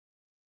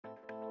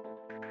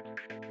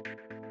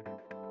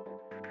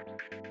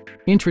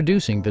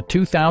Introducing the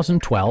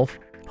 2012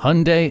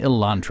 Hyundai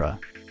Elantra.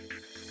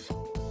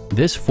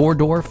 This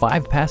four-door,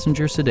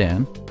 five-passenger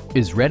sedan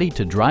is ready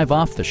to drive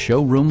off the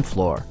showroom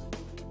floor.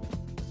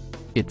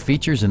 It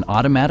features an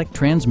automatic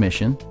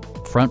transmission,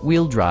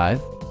 front-wheel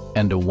drive,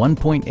 and a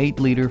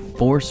 1.8-liter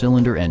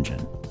four-cylinder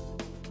engine.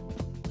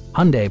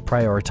 Hyundai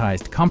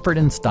prioritized comfort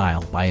and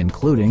style by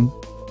including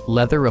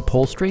leather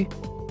upholstery,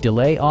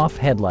 delay-off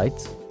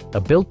headlights, a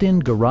built-in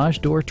garage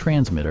door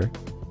transmitter,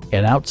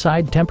 an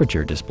outside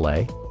temperature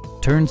display,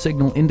 turn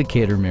signal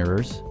indicator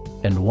mirrors,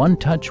 and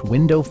one-touch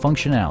window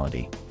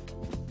functionality.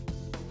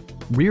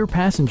 Rear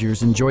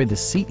passengers enjoy the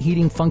seat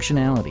heating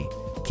functionality,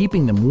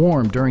 keeping them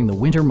warm during the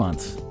winter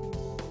months.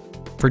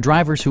 For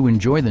drivers who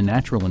enjoy the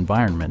natural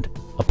environment,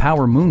 a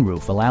power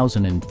moonroof allows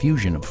an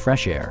infusion of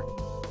fresh air.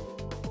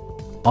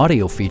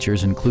 Audio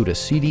features include a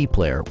CD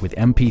player with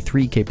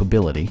MP3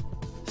 capability,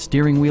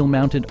 steering wheel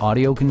mounted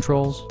audio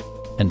controls,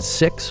 and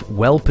 6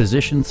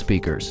 well-positioned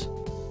speakers.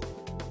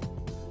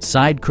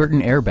 Side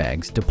curtain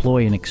airbags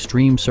deploy in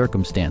extreme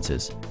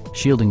circumstances,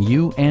 shielding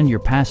you and your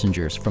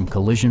passengers from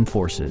collision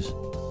forces.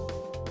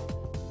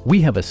 We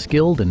have a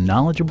skilled and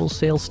knowledgeable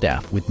sales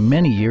staff with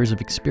many years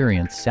of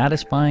experience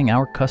satisfying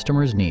our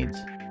customers' needs.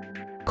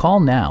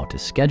 Call now to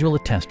schedule a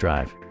test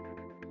drive.